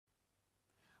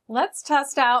Let's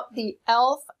test out the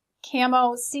e.l.f.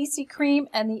 Camo CC Cream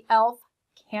and the e.l.f.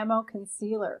 Camo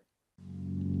Concealer.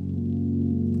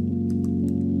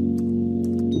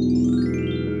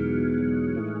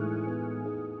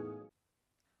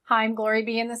 Hi, I'm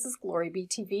GloryB and this is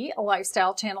GloryB-TV, a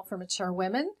lifestyle channel for mature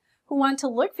women who want to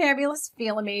look fabulous,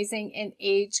 feel amazing, and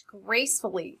age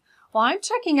gracefully. Well, I'm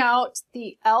checking out the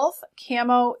e.l.f.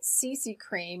 Camo CC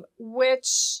Cream,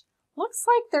 which looks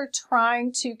like they're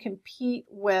trying to compete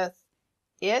with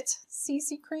it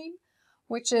CC Cream,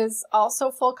 which is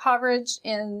also full coverage.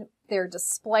 In their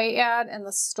display ad in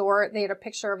the store, they had a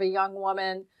picture of a young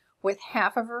woman with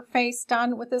half of her face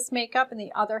done with this makeup and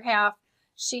the other half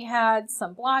she had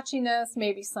some blotchiness,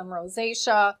 maybe some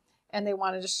rosacea, and they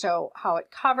wanted to show how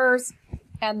it covers.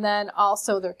 And then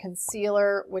also their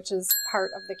concealer, which is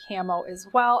part of the camo as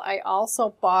well. I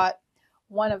also bought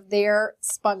one of their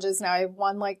sponges. Now I have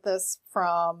one like this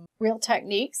from Real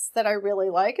Techniques that I really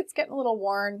like. It's getting a little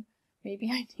worn. Maybe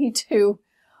I need to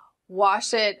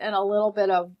wash it in a little bit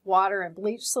of water and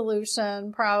bleach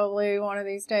solution, probably one of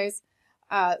these days.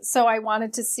 So I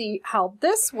wanted to see how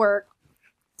this worked.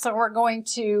 So we're going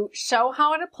to show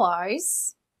how it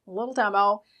applies, a little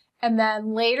demo, and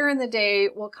then later in the day,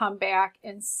 we'll come back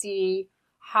and see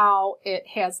how it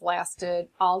has lasted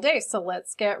all day. So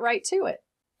let's get right to it.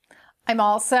 I'm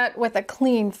all set with a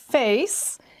clean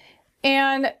face,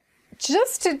 and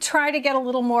just to try to get a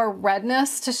little more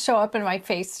redness to show up in my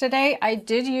face today, I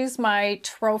did use my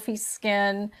Trophy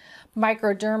Skin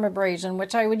Microdermabrasion,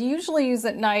 which I would usually use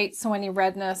at night so any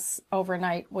redness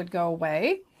overnight would go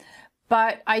away.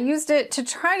 But I used it to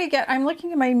try to get, I'm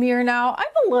looking in my mirror now,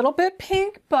 I'm a little bit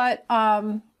pink, but,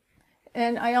 and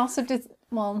I also did,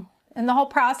 well, in the whole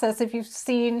process, if you've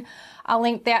seen, I'll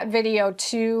link that video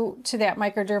to that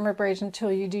microdermabrasion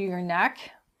tool you do your neck.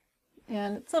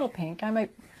 And it's a little pink. I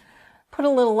might put a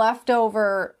little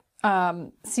leftover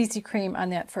CC cream on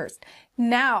that first.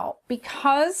 Now,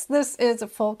 because this is a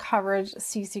full coverage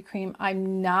CC cream,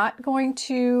 I'm not going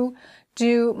to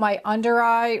do my under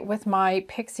eye with my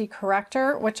Pixie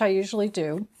corrector, which I usually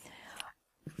do.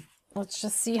 Let's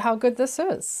just see how good this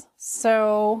is.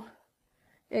 So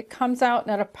it comes out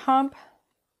at a pump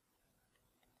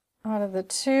out of the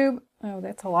tube. Oh,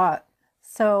 that's a lot.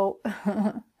 So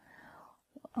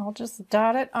I'll just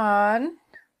dot it on,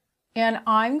 and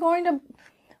I'm going to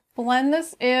blend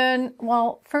this in.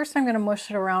 Well, first I'm going to mush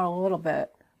it around a little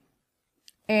bit,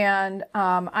 and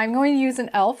I'm going to use an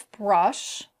e.l.f.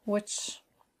 brush, which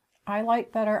I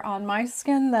like better on my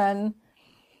skin than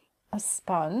a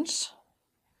sponge.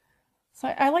 So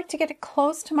I like to get it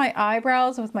close to my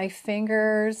eyebrows with my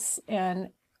fingers and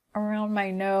around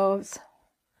my nose,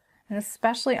 and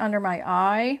especially under my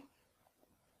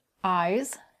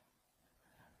eyes.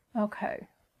 Okay.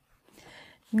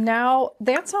 Now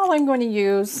that's all I'm going to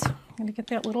use. I'm going to get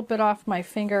that little bit off my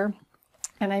finger,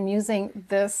 and I'm using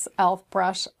this e.l.f.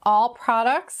 brush. All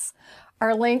products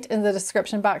are linked in the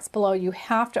description box below. You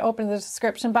have to open the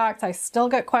description box. I still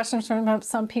get questions from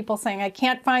some people saying, I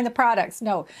can't find the products.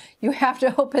 No, you have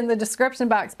to open the description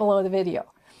box below the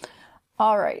video.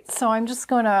 All right, so I'm just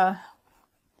gonna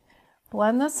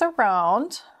blend this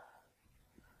around,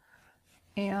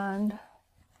 and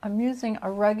I'm using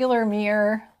a regular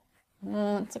mirror.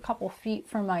 It's a couple feet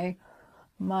from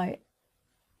my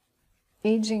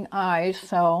aging eyes,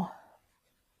 so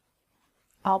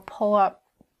I'll pull up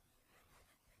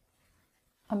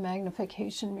a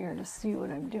magnification mirror to see what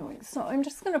I'm doing. So I'm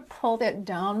just going to pull that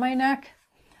down my neck.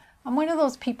 I'm one of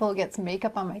those people who gets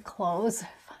makeup on my clothes.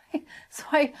 So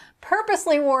I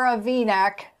purposely wore a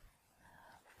V-neck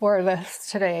for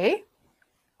this today.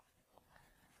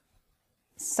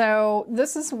 So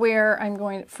this is where I'm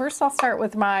going. First I'll start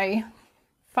with my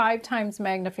 5x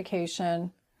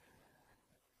magnification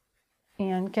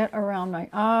and get around my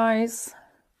eyes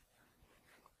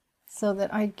so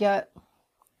that I get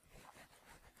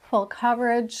full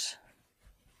coverage.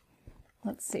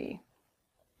 Let's see.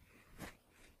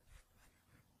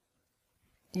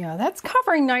 Yeah, that's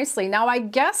covering nicely. Now I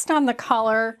guessed on the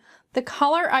color. The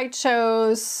color I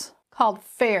chose called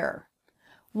Fair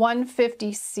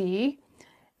 150C.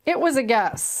 It was a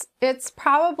guess. It's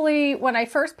probably, when I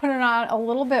first put it on, a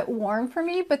little bit warm for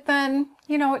me, but then,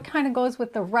 you know, it kind of goes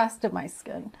with the rest of my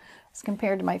skin as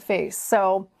compared to my face.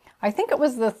 So I think it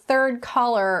was the third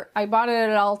color. I bought it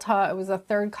at Ulta. It was the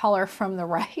third color from the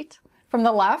right, from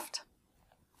the left.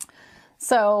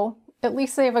 So at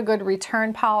least they have a good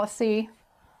return policy.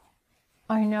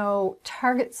 I know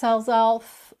Target sells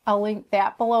e.l.f. I'll link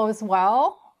that below as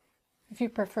well if you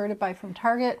prefer to buy from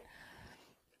Target.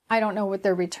 I don't know what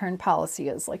their return policy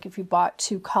is. Like if you bought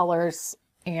 2 colors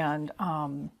and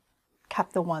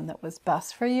kept the one that was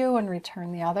best for you and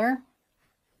returned the other.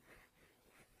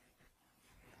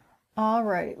 All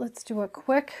right, let's do a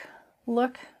quick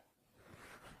look.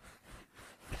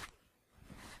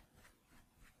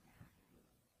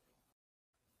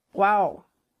 Wow,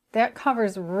 that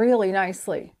covers really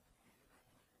nicely.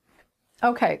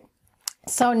 Okay,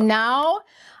 so now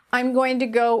I'm going to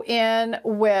go in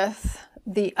with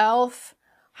the e.l.f.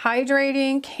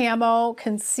 Hydrating Camo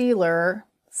Concealer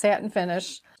Satin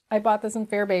Finish. I bought this in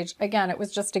Fair Beige. Again, it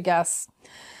was just a guess.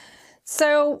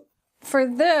 So for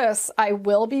this, I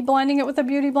will be blending it with a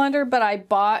beauty blender, but I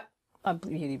bought a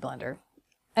beauty blender,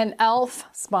 an e.l.f.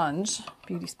 sponge,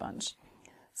 beauty sponge.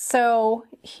 So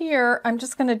here, I'm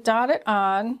just going to dot it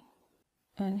on,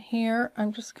 and here,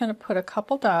 I'm just going to put a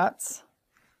couple dots.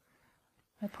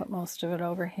 I put most of it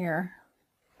over here.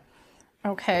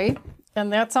 Okay,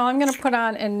 and that's all I'm going to put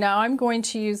on, and now I'm going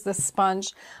to use this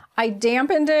sponge. I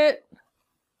dampened it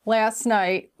last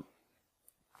night.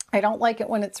 I don't like it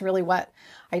when it's really wet.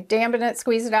 I dampened it,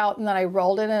 squeezed it out, and then I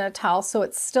rolled it in a towel, so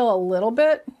it's still a little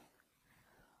bit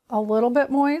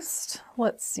moist.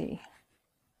 Let's see.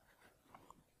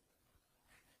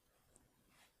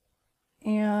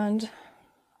 And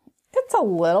it's a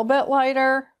little bit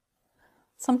lighter.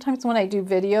 Sometimes when I do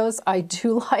videos, I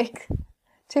do like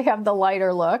to have the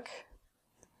lighter look.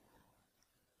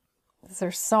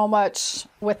 There's so much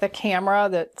with the camera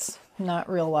that's not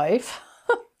real life.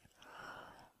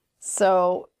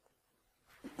 So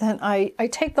then I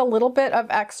take the little bit of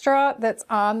extra that's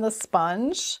on the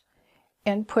sponge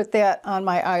and put that on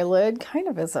my eyelid, kind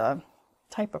of as a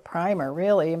type of primer,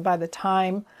 really. And by the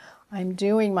time I'm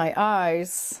doing my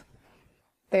eyes,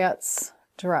 that's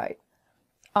dry.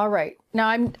 All right, now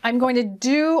I'm going to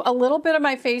do a little bit of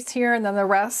my face here, and then the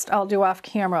rest I'll do off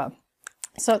camera.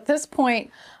 So at this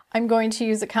point, I'm going to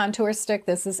use a contour stick.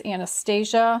 This is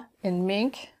Anastasia in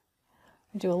Mink.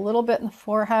 I do a little bit in the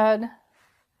forehead, a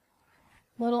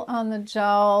little on the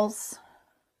jowls,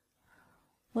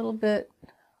 a little bit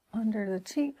under the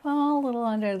cheekbone, a little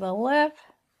under the lip,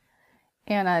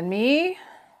 and on me,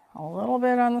 a little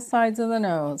bit on the sides of the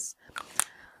nose.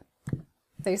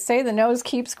 They say the nose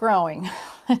keeps growing.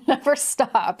 It never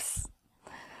stops.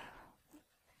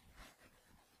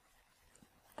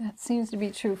 That seems to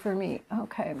be true for me.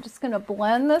 Okay, I'm just going to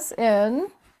blend this in.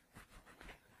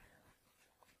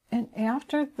 And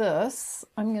after this,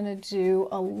 I'm going to do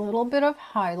a little bit of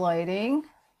highlighting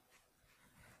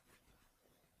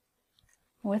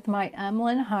with my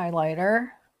EMLIN highlighter.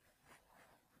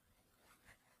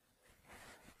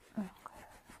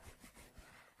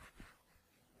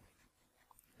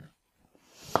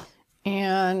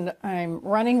 And I'm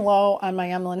running low on my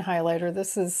EMLIN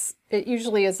highlighter. It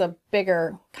usually is a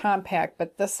bigger compact,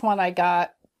 but this one I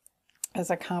got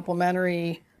as a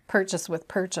complimentary purchase with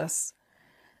purchase.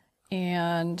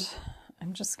 And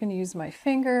I'm just going to use my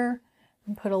finger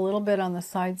and put a little bit on the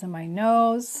sides of my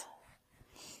nose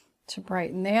to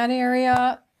brighten that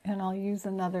area. And I'll use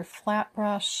another flat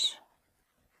brush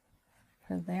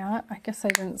for that. I guess I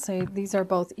didn't say these are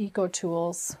both Eco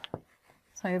Tools.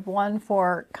 So I have one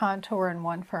for contour and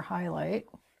one for highlight.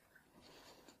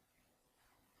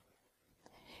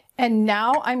 And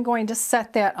now I'm going to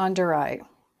set that under eye.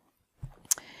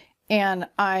 And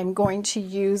I'm going to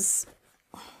use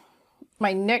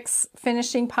my NYX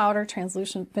finishing powder,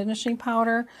 translucent finishing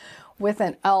powder, with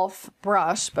an e.l.f.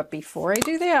 brush. But before I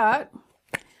do that,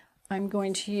 I'm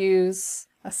going to use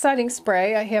a setting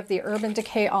spray. I have the Urban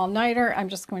Decay All Nighter. I'm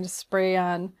just going to spray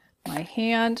on my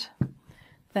hand.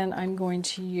 Then I'm going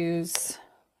to use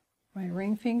my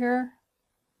ring finger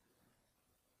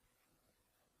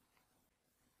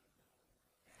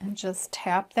and just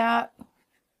tap that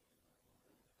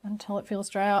until it feels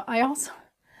dry out. I also,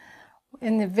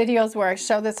 in the videos where I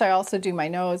show this, I also do my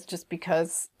nose just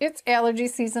because it's allergy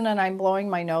season and I'm blowing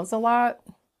my nose a lot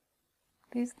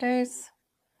these days.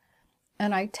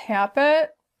 And I tap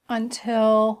it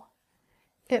until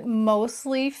it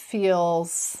mostly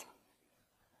feels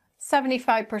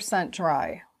 75%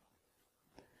 dry,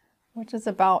 which is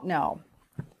about now.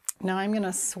 Now I'm going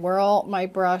to swirl my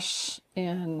brush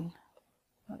in,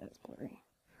 oh, that's blurry,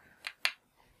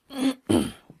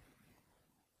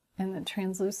 in the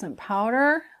translucent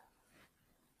powder,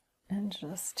 and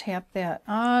just tap that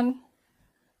on,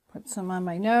 put some on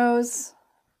my nose,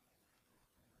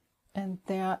 and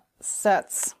that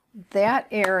sets that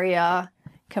area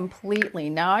completely.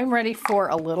 Now I'm ready for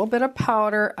a little bit of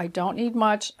powder. I don't need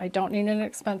much. I don't need an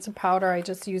expensive powder. I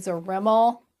just use a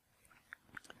Rimmel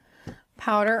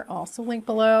powder, also link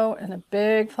below, and a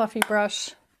big fluffy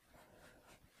brush.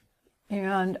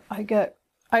 And I get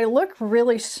I look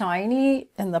really shiny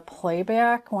in the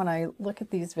playback when I look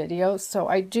at these videos, so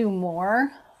I do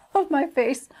more of my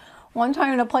face. One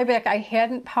time in a playback, I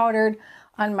hadn't powdered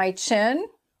on my chin,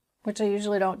 which I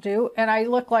usually don't do, and I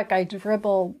look like I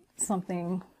dribbled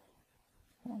something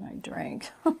when I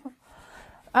drank.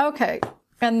 Okay,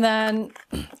 and then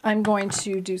I'm going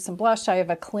to do some blush. I have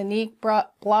a Clinique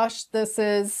blush. This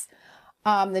is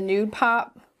the Nude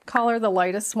Pop color, the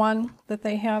lightest one that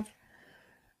they have.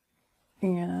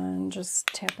 And just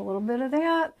tap a little bit of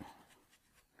that.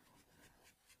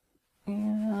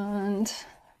 And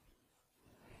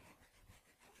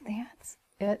that's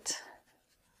it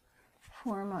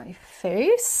for my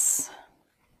face.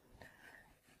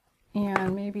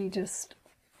 And maybe just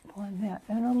blend that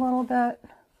in a little bit.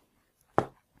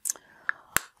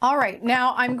 All right,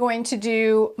 now I'm going to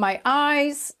do my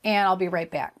eyes and I'll be right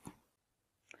back.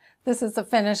 This is the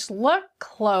finished look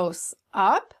close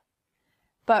up,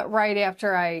 but right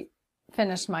after I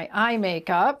finish my eye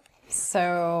makeup.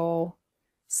 So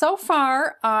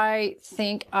far, I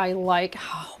think I like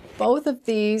how both of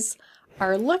these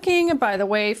are looking. And by the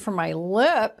way, for my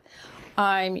lip,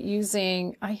 I'm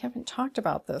using, I haven't talked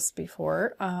about this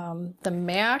before, the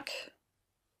MAC,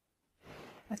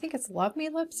 I think it's Love Me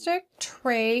lipstick,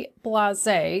 Très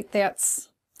Blasé. That's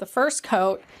the first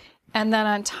coat. And then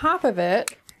on top of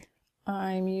it,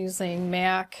 I'm using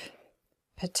MAC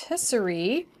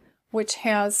Patisserie, which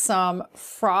has some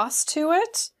frost to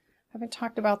it. I haven't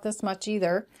talked about this much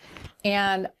either.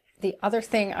 And the other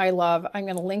thing I love, I'm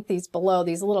going to link these below,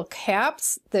 these little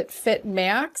caps that fit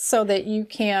MAC so that you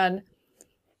can,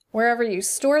 wherever you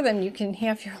store them, you can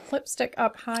have your lipstick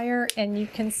up higher and you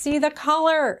can see the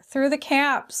color through the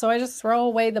cap. So I just throw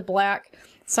away the black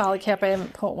solid cap. I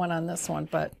haven't put one on this one,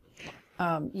 but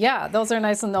yeah, those are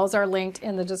nice, and those are linked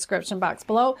in the description box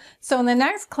below. So in the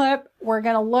next clip, we're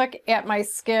going to look at my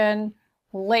skin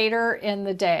later in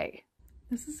the day.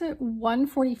 This is at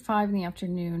 1:45 in the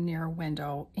afternoon near a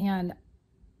window, and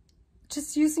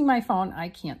just using my phone, I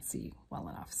can't see well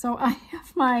enough. So I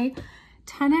have my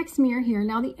 10X mirror here.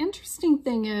 Now the interesting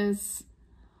thing is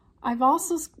I've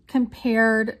also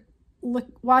compared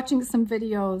watching some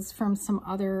videos from some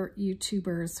other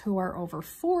YouTubers who are over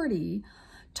 40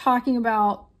 talking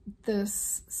about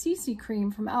this CC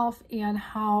cream from e.l.f. and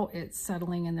how it's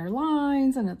settling in their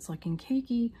lines and it's looking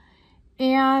cakey.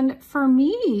 And for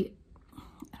me,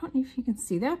 I don't know if you can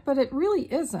see that, but it really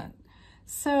isn't.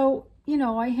 So, you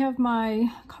know, I have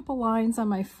my couple lines on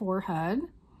my forehead,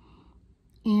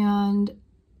 and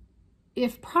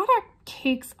if product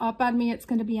cakes up on me, it's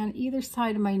going to be on either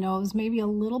side of my nose, maybe a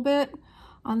little bit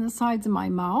on the sides of my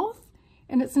mouth,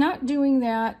 and it's not doing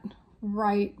that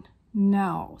right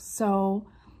now. So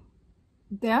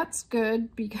that's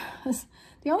good, because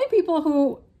the only people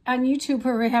who on YouTube who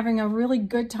are having a really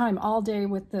good time all day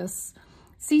with this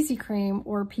CC cream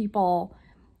or people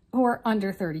who are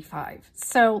under 35.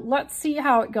 So let's see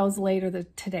how it goes later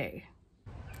today.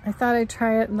 I thought I'd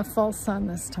try it in the full sun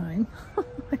this time. I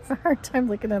have a hard time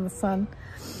looking in the sun.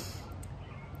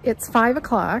 It's 5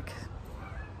 o'clock,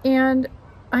 and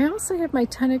I also have my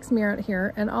 10X mirror out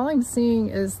here, and all I'm seeing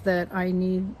is that I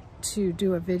need to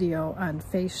do a video on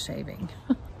face shaving.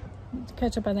 Need to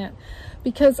catch up on that,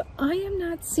 because I am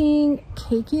not seeing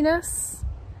cakiness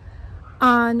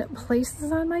on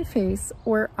places on my face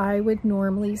where I would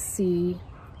normally see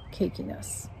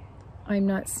cakiness. I'm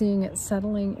not seeing it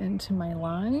settling into my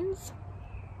lines.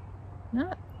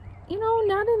 Not, you know,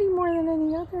 not any more than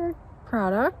any other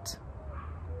product.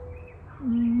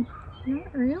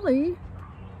 Not really.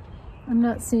 I'm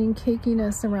not seeing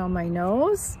cakiness around my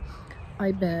nose.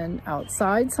 I've been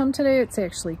outside some today. It's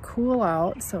actually cool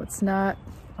out, so it's not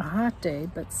a hot day,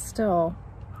 but still,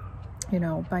 you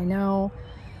know, by now,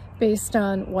 based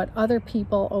on what other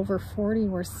people over 40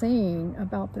 were saying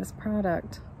about this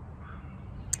product,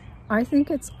 I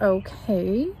think it's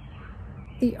okay.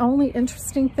 The only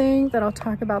interesting thing that I'll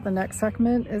talk about the next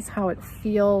segment is how it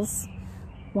feels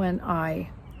when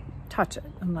I touch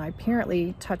it. And I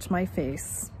apparently touch my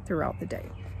face throughout the day.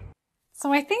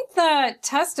 So I think the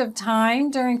test of time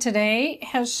during today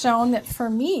has shown that for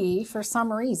me, for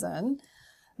some reason,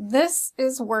 this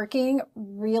is working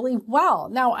really well.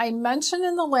 Now, I mentioned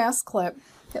in the last clip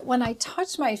that when I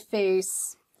touch my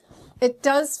face, it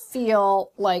does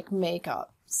feel like makeup.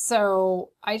 So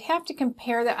I'd have to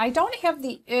compare that. I don't have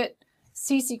the e.l.f.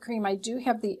 CC cream. I do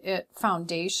have the e.l.f.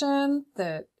 foundation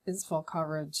that is full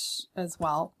coverage as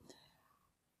well.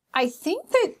 I think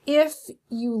that if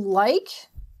you like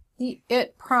the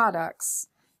e.l.f. products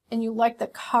and you like the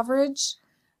coverage,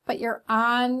 but you're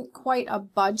on quite a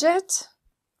budget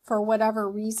for whatever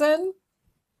reason,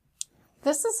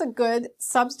 this is a good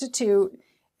substitute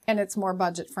and it's more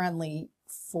budget friendly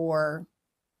for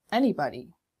anybody,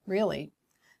 really.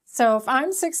 So if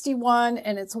I'm 61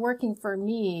 and it's working for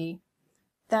me,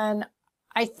 then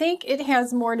I think it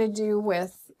has more to do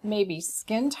with maybe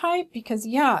skin type, because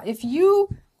yeah, if you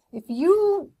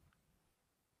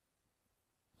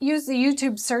use the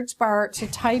YouTube search bar to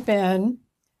type in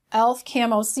e.l.f.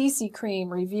 Camo CC Cream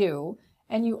review,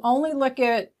 and you only look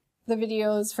at the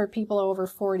videos for people over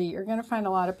 40, you're going to find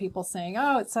a lot of people saying,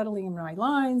 oh, it's settling in my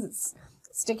lines, it's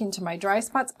sticking to my dry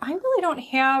spots. I really don't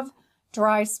have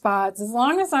dry spots as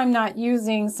long as I'm not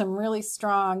using some really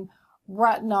strong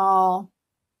retinol.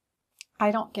 I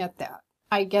don't get that.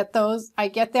 I get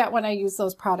that when I use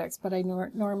those products, but I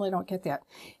normally don't get that.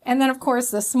 And then, of course,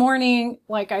 this morning,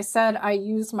 like I said, I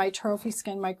used my Trophy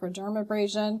Skin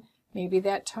Microdermabrasion. Maybe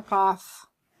that took off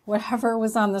whatever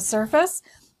was on the surface.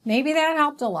 Maybe that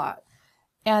helped a lot.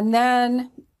 And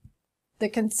then the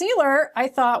concealer, I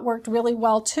thought, worked really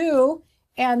well, too.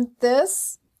 And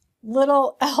this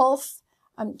little e.l.f.,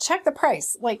 check the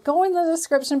price. Like, go in the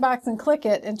description box and click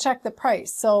it and check the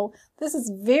price. So this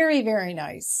is very, very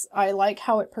nice. I like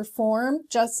how it performed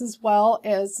just as well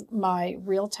as my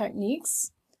Real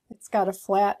Techniques. It's got a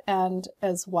flat end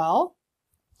as well.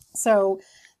 So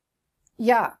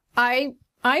yeah, I'm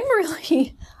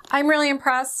really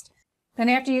impressed. Then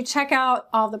after you check out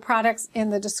all the products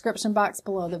in the description box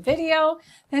below the video,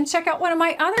 then check out one of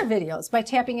my other videos by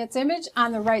tapping its image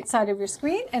on the right side of your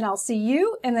screen, and I'll see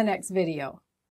you in the next video.